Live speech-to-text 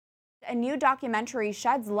a new documentary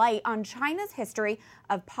sheds light on China's history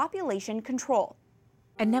of population control.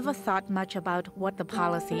 I never thought much about what the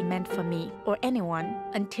policy meant for me or anyone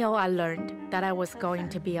until I learned that I was going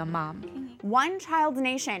to be a mom. One Child's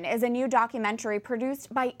Nation is a new documentary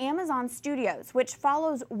produced by Amazon Studios, which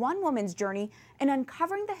follows one woman's journey in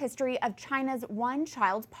uncovering the history of China's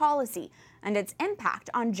one-child policy and its impact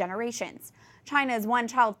on generations. China's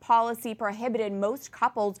one-child policy prohibited most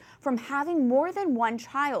couples from having more than one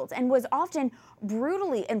child and was often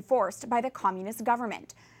brutally enforced by the communist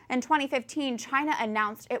government. In 2015, China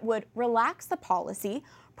announced it would relax the policy,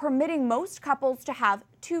 permitting most couples to have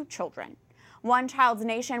 2 children. One Child's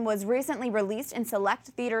Nation was recently released in select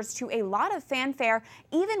theaters to a lot of fanfare,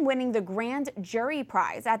 even winning the Grand Jury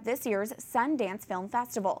Prize at this year's Sundance Film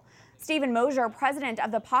Festival. Stephen Mosher, president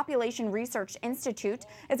of the Population Research Institute,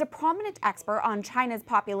 is a prominent expert on China's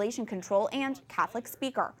population control and Catholic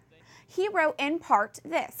speaker. He wrote in part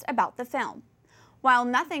this about the film. While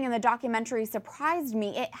nothing in the documentary surprised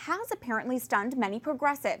me, it has apparently stunned many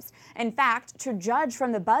progressives. In fact, to judge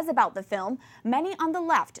from the buzz about the film, many on the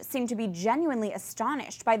left seem to be genuinely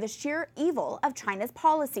astonished by the sheer evil of China's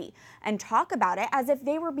policy and talk about it as if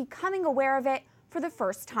they were becoming aware of it for the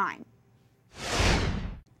first time.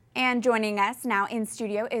 And joining us now in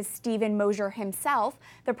studio is Stephen Mosher himself,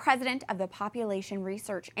 the president of the Population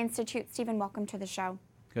Research Institute. Stephen, welcome to the show.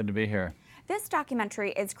 Good to be here. This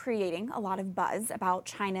documentary is creating a lot of buzz about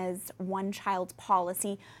China's one-child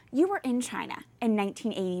policy. You were in China in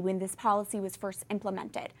 1980 when this policy was first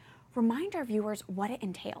implemented. Remind our viewers what it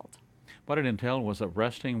entailed. What it entailed was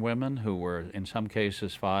arresting women who were, in some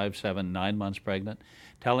cases, 5, 7, 9 months pregnant,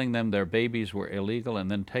 telling them their babies were illegal,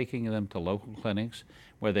 and then taking them to local clinics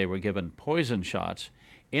where they were given poison shots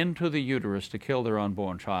into the uterus to kill their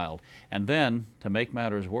unborn child. And then, to make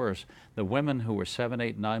matters worse, the women who were 7,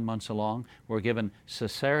 8, 9 months along were given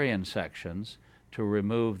cesarean sections to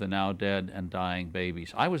remove the now dead and dying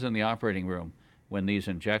babies. I was in the operating room when these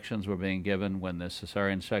injections were being given, when the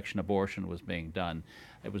cesarean section abortion was being done.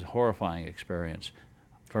 It was a horrifying experience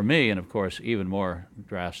for me, and of course even more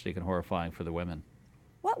drastic and horrifying for the women.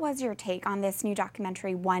 What was your take on this new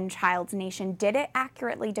documentary, One Child's Nation? Did it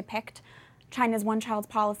accurately depict China's one-child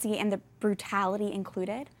policy and the brutality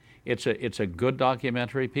included? It's a good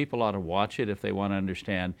documentary. People ought to watch it if they want to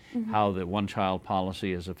understand how the one-child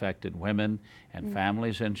policy has affected women and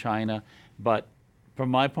families in China. But from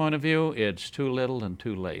my point of view, it's too little and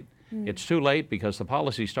too late. It's too late because the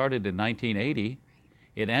policy started in 1980.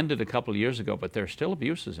 It ended a couple of years ago, but there are still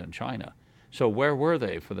abuses in China. So where were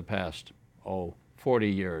they for the past, 40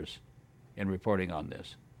 years in reporting on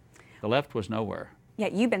this? The left was nowhere.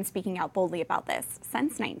 Yet you've been speaking out boldly about this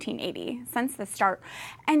since 1980, since the start.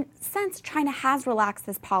 And since China has relaxed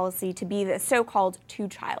this policy to be the so-called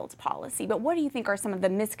two-child policy, but what do you think are some of the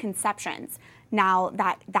misconceptions now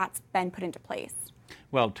that that's been put into place?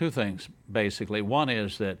 Well, 2 things, basically. One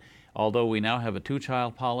is that although we now have a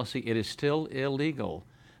two-child policy, it is still illegal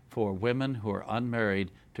for women who are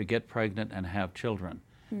unmarried to get pregnant and have children.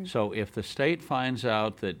 So if the state finds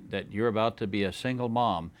out that you're about to be a single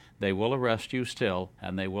mom, they will arrest you still,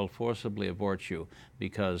 and they will forcibly abort you,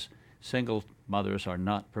 because single mothers are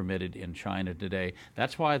not permitted in China today.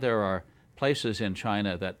 That's why there are places in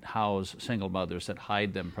China that house single mothers, that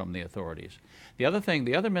hide them from the authorities. The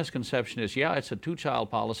other misconception is, yeah, it's a two-child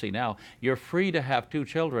policy now. You're free to have 2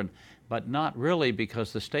 children, but not really,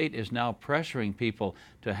 because the state is now pressuring people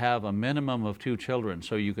to have a minimum of 2 children.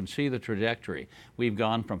 So you can see the trajectory. We've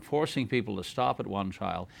gone from forcing people to stop at 1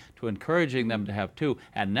 child to encouraging them to have 2,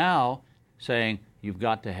 and now saying you've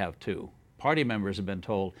got to have 2. Party members have been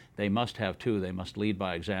told they must have 2, they must lead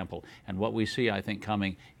by example. And what we see, I think,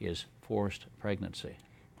 coming is forced pregnancy.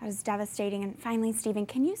 That is devastating. And finally, Stephen,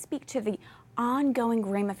 can you speak to the ongoing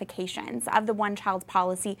ramifications of the one-child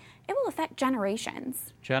policy? It will affect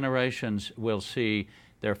generations. Generations will see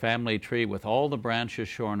their family tree with all the branches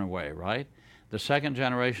shorn away, right? The second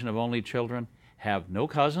generation of only children have no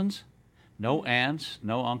cousins, no aunts,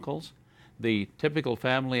 no uncles. The typical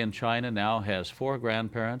family in China now has 4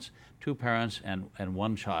 grandparents, 2 parents, and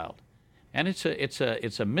 1 child. And it's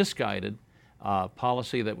a misguided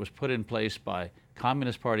policy that was put in place by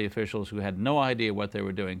Communist Party officials who had no idea what they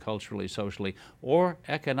were doing culturally, socially, or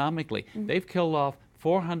economically. They've killed off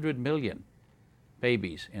 400 million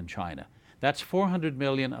babies in China. That's 400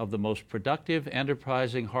 million of the most productive,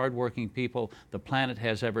 enterprising, hardworking people the planet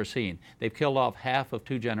has ever seen. They've killed off half of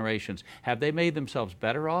 2 generations. Have they made themselves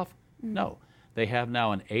better off? No. They have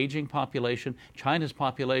now an aging population. China's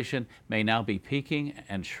population may now be peaking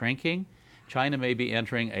and shrinking. China may be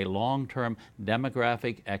entering a long-term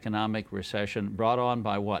demographic economic recession brought on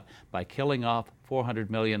by what? By killing off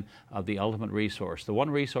 400 million of the ultimate resource. The one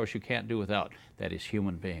resource you can't do without, that is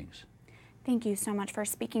human beings. Thank you so much for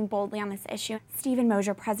speaking boldly on this issue. Stephen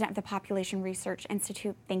Mosher, president of the Population Research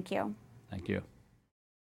Institute, thank you. Thank you.